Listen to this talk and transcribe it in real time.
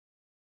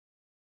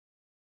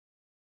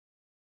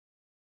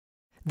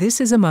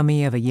This is a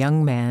mummy of a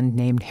young man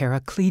named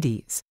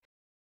Herakleides.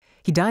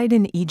 He died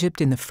in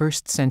Egypt in the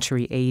 1st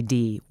century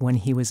AD when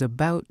he was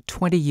about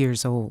 20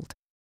 years old.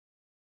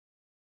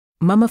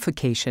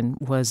 Mummification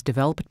was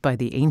developed by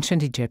the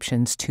ancient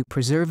Egyptians to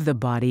preserve the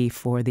body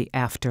for the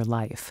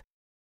afterlife.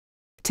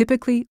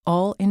 Typically,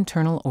 all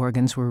internal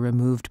organs were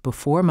removed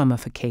before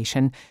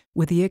mummification,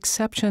 with the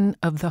exception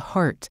of the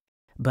heart.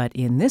 But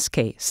in this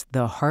case,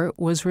 the heart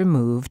was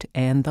removed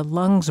and the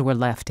lungs were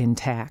left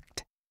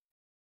intact.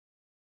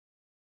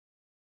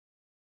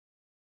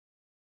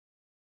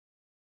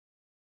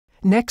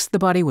 Next, the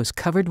body was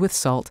covered with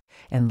salt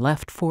and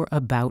left for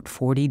about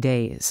 40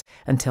 days,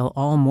 until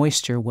all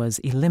moisture was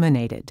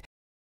eliminated.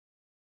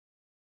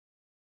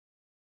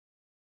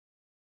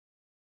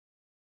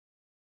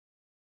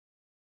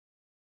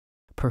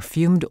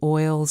 Perfumed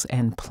oils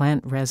and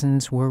plant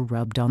resins were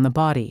rubbed on the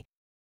body.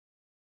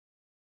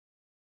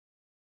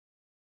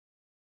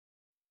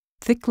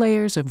 Thick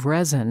layers of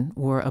resin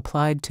were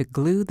applied to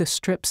glue the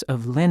strips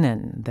of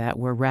linen that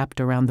were wrapped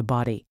around the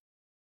body.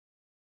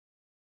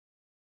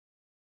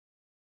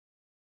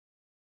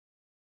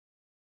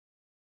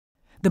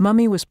 The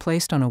mummy was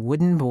placed on a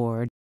wooden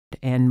board,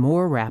 and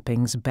more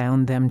wrappings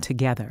bound them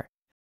together.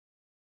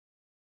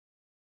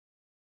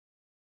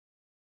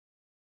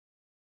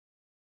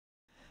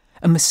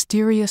 A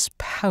mysterious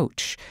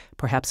pouch,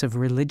 perhaps of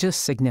religious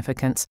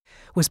significance,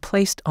 was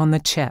placed on the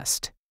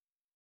chest.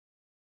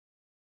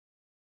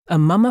 A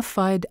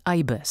mummified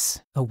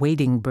ibis, a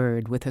wading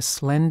bird with a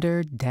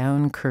slender,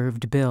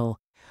 down-curved bill,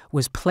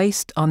 was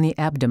placed on the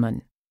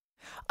abdomen.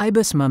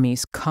 Ibis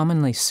mummies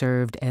commonly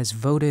served as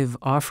votive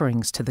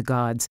offerings to the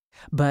gods,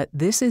 but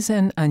this is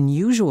an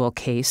unusual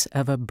case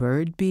of a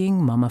bird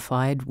being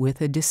mummified with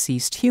a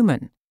deceased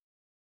human.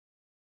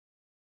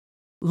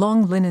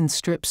 Long linen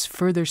strips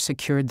further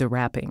secured the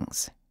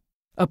wrappings.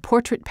 A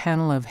portrait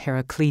panel of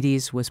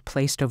Herakleides was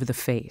placed over the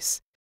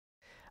face.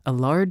 A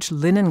large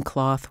linen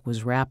cloth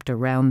was wrapped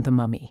around the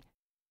mummy.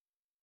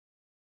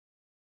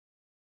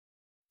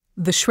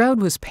 The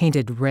shroud was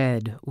painted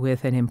red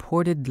with an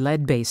imported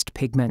lead-based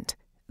pigment.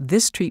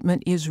 This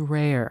treatment is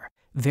rare.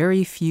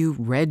 Very few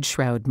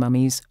Red-Shroud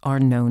mummies are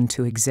known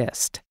to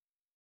exist.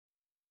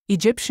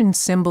 Egyptian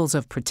symbols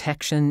of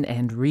protection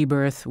and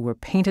rebirth were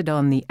painted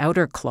on the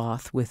outer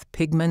cloth with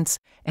pigments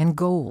and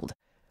gold.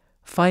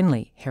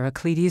 Finally,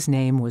 Herakleides'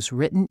 name was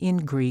written in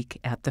Greek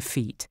at the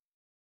feet.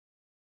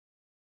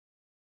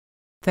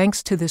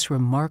 Thanks to this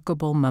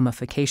remarkable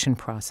mummification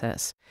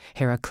process,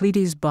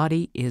 Herakleides'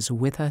 body is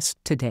with us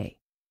today.